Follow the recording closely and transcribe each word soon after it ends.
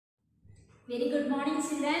Very good morning,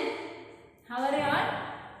 children. How are you all?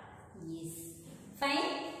 Yes. Fine?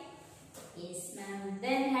 Yes, ma'am.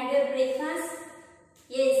 Then had your breakfast?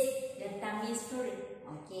 Yes. Your tummy is full.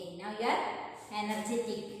 Okay. Now you are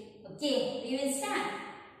energetic. Okay. We will start.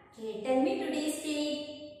 Okay. Tell me today's date.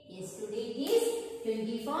 Yes. Today is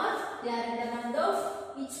 24th. We are in the month of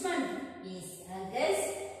which month? Yes. August.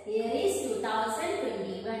 Here is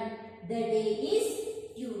 2021. The day is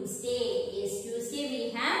Tuesday. Yes. Tuesday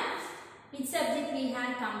we have. Which subject we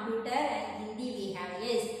have? Computer and Hindi we have.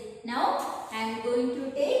 Yes. Now I am going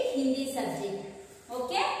to take Hindi subject.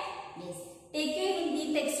 Okay? Yes. Take your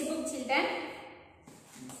Hindi textbook, children.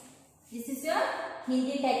 This is your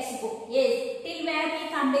Hindi textbook. Yes. Till where we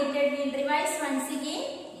completed, we will revise once again.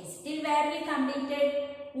 Yes. Till where we completed.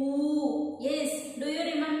 Ooh. Yes. Do you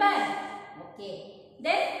remember? Okay.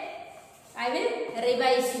 Then I will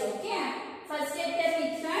revise you. Okay. First chapter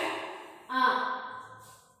which one? A.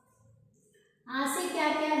 आ से क्या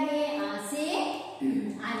क्या है? आ से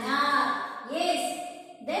अनार. Yes.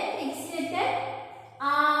 Then next letter आ.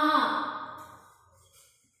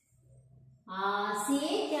 आ से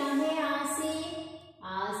क्या है? आ से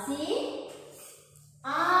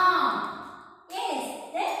आम. Yes.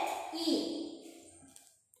 Then ई.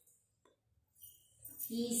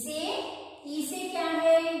 ई से क्या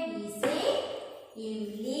है? ई से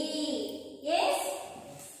इमली. Yes.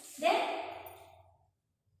 Then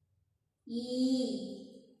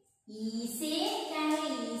ई से क्या है?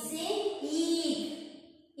 ई से Eid.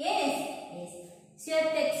 Yes. Yes. So your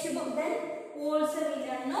textbook then also we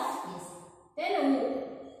learn, no? Yes. Then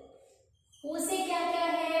ऊ से क्या क्या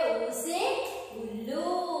है? ऊ से उल्लू.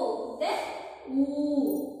 Then ऊ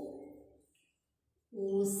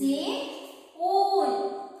से ऊंट.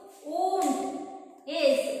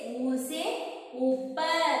 Yes. ऊ से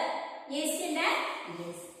ऊपर. Yes, children?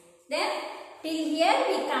 Yes. Then till here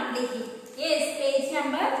we completed. Yes, page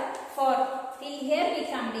number 4. Till here we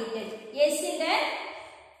completed. Yes, children?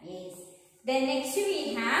 Yes. Then next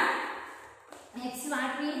we have, next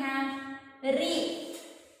what we have? Read.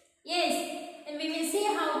 Yes. Then we will see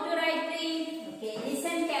how to write read. Okay,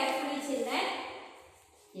 listen carefully, children.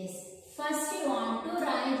 Yes. First you want to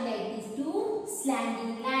write like this, two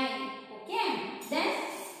slanting line. Okay. Then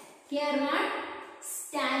here one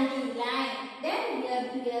standing line. Then here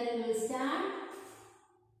to here we will start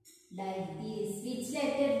like this. Which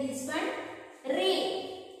letter this one? Re.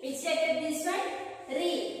 Which letter this one?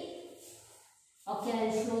 Re. Okay, I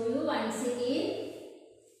will show you once again.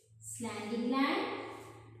 Slanting line.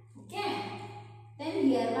 Okay. Then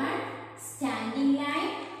here one standing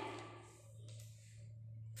line.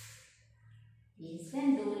 Yes,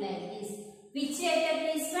 then do like this. Which letter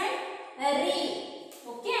this one? Re.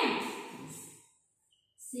 Okay. Yes.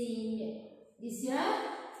 See this here.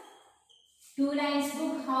 Two lines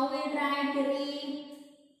book, how we write read.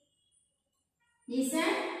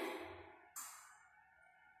 Listen.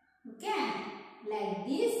 Okay. Like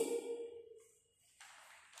this.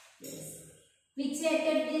 Yes. Which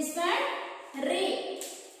letter this one? Read.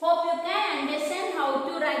 Hope you can understand how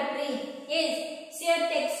to write read. Yes. So your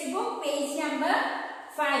textbook page number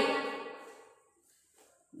 5.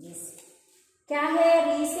 Yes. क्या है?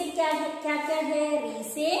 री से क्या है? री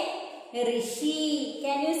से ऋषि.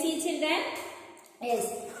 Can you see, children? Yes.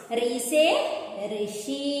 री से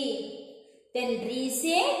ऋषि. Then री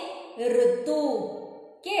से ऋतु.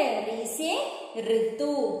 Okay. री से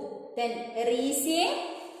ऋतु. Then री से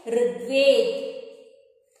ऋग्वेद.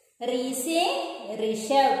 री से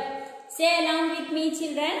Rishabh. Say along with me,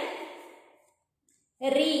 children.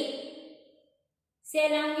 री. Say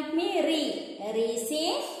along with me. री. री से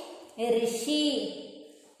ऋषि.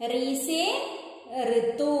 री से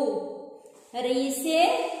ऋतु. री से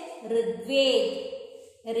ऋग्वेद.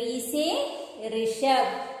 री से Rishabh.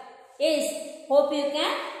 Yes. Hope you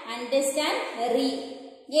can understand री.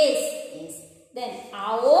 Yes. Yes. Then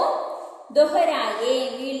आओ दोहराए.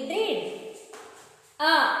 We will read. आ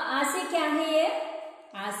से क्या है?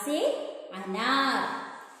 आ से अनार.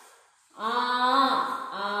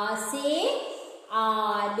 आ से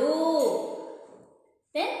आलू.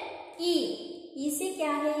 Then ई से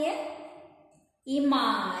क्या है ये?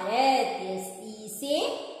 इमारत. Yes. ई से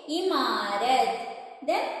इमारत.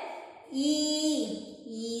 Then ई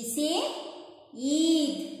से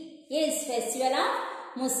Eid. Yes. Festival of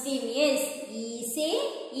Muslim. Yes. ई से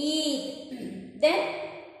ईद. Then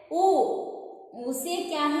ऊ से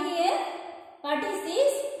क्या है ये? What is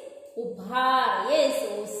this? उपहार. Yes.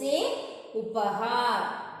 ऊ से उपहार.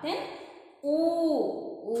 Then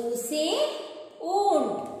ऊ से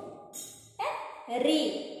ऊंट.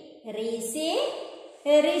 री से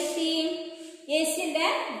ऋषि. Yes,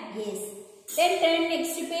 children? Yes. Then turn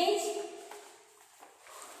next page.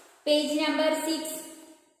 Page number 6.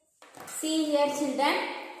 See here children.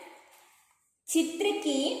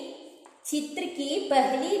 चित्र की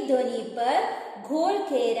पहली ध्वनि पर गोल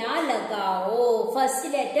घेरा लगाओ. First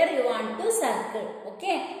letter you want to circle.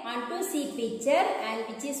 Okay. Want to see picture and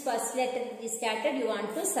which is first letter is started you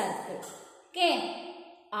want to circle. Okay.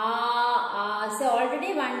 So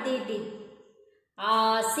already one did it.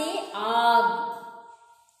 Say आग.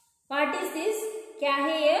 What is this? क्या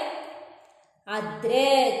है ये?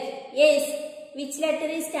 अदरक. Yes. Which letter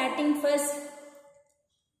is starting first?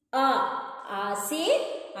 Say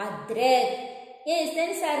adrak. Yes,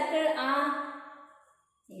 then circle A.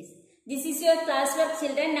 Yes. This is your classwork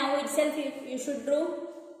children. Now itself you should do.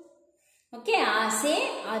 Okay, say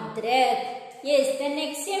adrak. Yes, then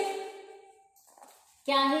next step.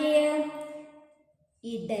 क्या है ये?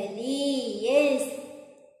 Idli. Yes.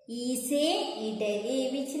 E से idli.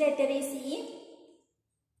 Which letter is E?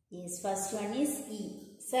 Yes, first one is E.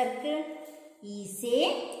 Circle. E से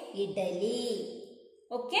idli.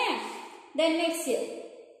 Okay. Then next year.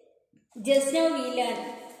 Just now we learn.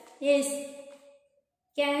 Yes.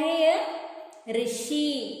 क्या है ये? ऋषि.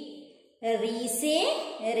 री से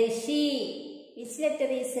ऋषि. Which letter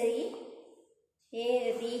is री?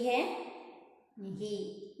 ये री है. नहीं.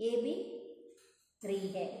 ये भी री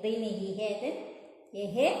है. री नहीं है. Then ये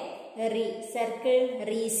है री. Circle.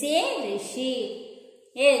 री से ऋषि.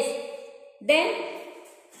 Yes. Then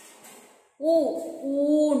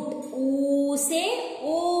ऊंट. ऊ से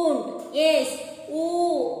ऊंट. Yes.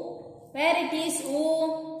 ऊ. Where it is ऊ?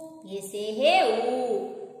 ये से है ऊ.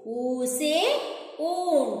 ऊ से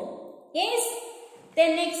ऊंट. Yes.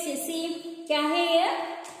 Then next see. क्या है ये?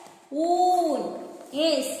 ऊन.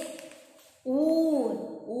 Yes. ऊन.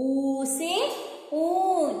 ऊ से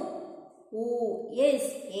ऊन. ऊ. Yes.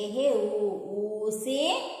 ये है ऊ. ऊ से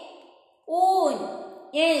ऊन.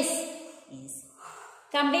 Yes. Yes.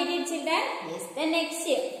 Completed children? Yes. The next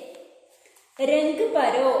year. रंग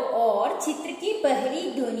भरो और चित्र की पहली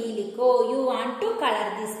ध्वनि लिखो. You want to color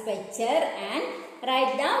this picture and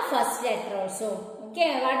write the first letter also. Okay.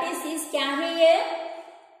 What is this? क्या है ये?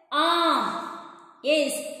 आम.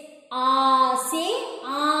 Yes. आ से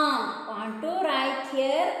आम. Want to write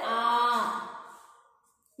here uh.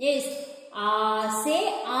 Yes. आ से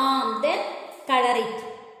आम. Then color it.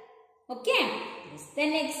 Okay. Yes.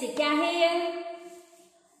 Then next क्या है ये?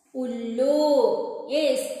 उल्लू.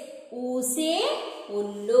 Yes. ऊ से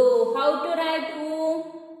उल्लू. How to write ऊ?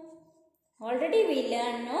 Already we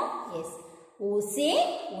learn, no? Yes. ऊ से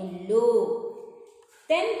उल्लू.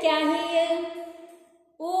 Then क्या है ये?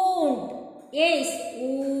 ऊंट. Yes.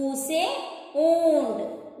 ऊ से ऊंट.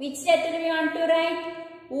 Which letter we want to write?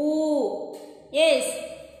 ऊ. Yes.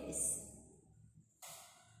 Yes.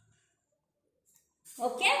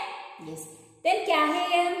 Okay? Yes. Then क्या है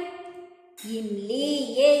ये? इमली.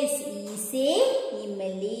 Yes. ई से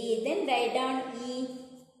इमली. Then write down E.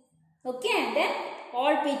 Okay. Then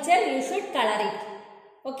all picture you should color it.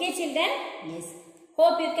 Okay children? Yes.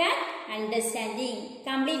 Hope you can understanding.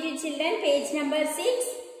 Completed children. Page number 6.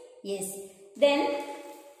 Yes. Then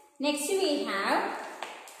next we have.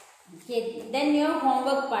 Okay. Then your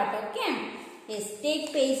homework part. Okay. Yes.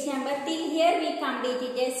 Take page number till here we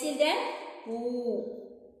completed. Yes children. Ooh.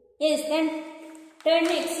 Yes. Then turn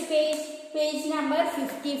next page. Page number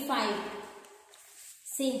 55.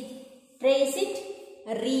 See, trace it,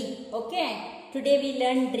 re. Okay. Today we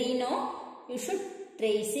learned re, no? You should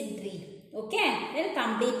trace it, re. Okay. Then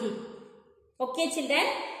complete it. Okay, children.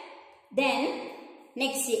 Then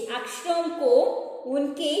next, अक्षरों को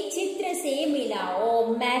उनके चित्र से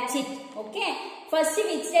मिलाओ. Match it. Okay. First,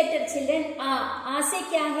 which letter, children? A. A से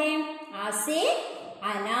क्या है? A से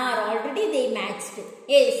अनार. Already they matched.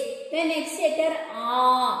 Yes. Then next letter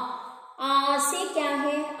A. आ से क्या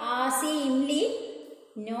है? आ से इमली.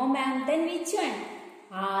 No ma'am. Then which one?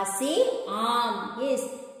 आ से आम. Yes.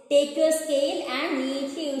 Take your scale and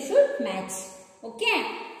neatly you should match. Okay.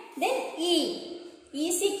 Then E.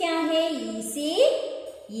 E से क्या है? E से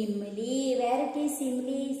इमली. Where it is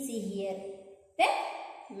इमली? See here. Then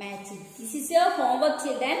match it. This is your homework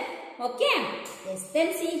children. Okay. Yes.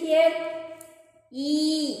 Then see here. E.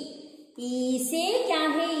 E से क्या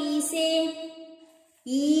है? E से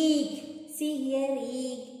ईग. See here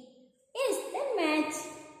egg. Yes, then match.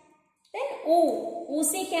 Then O. O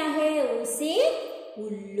से क्या है? O से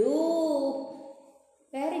उल्लू.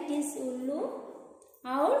 Where it is ullu?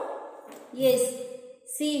 Out? Yes.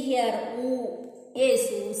 See here. U. Yes.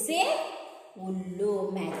 U से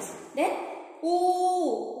ullu. Match. Then U.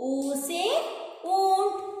 U से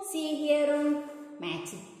ऊंट. See here ऊंट.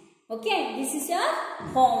 Match it. Okay. This is your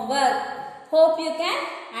homework. Hope you can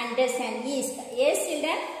understand. Yes. Yes,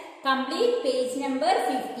 children. complete page number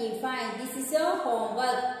 55. This is your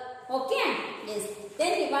homework. Okay? Yes.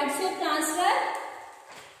 Then what's your classwork?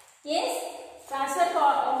 Yes. Classwork.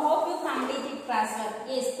 Hope you completed classwork.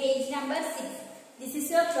 Yes. Page number 6. This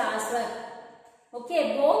is your classwork.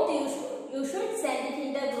 Okay. Both you should send it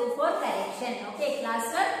in the group for correction. Okay.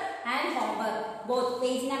 Classwork and homework. Both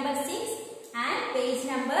page number 6 and page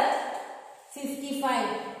number 55.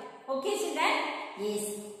 Okay, children? Yes.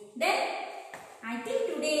 Then I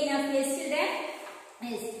think today enough. Yes, children?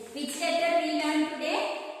 Yes. Which letter we learn today?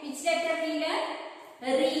 Which letter we learn?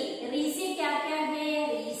 Re. Re से क्या क्या है?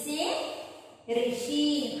 Re से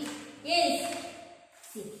ऋषि. Yes.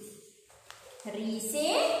 Re से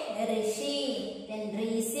ऋषि. Then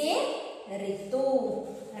re से ऋतु.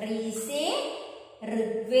 Re से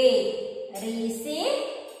Rigveda. Re से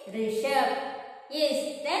Rishabh. Yes.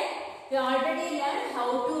 Then we already learned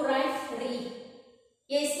how to write re.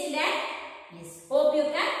 Yes, children? Yes. Hope you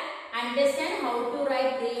can understand how to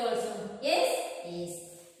write re also. Yes? Yes.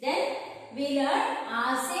 Then we learn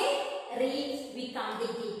A se re we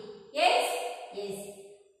completed. Yes? Yes.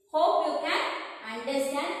 Hope you can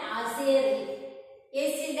understand A se re.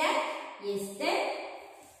 Yes, children? Yes. Then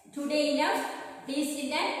today enough. Please,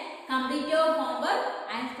 children, complete your homework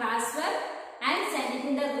and classwork and send it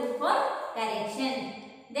in the group for correction.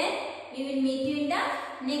 Then we will meet you in the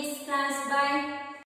next class. Bye.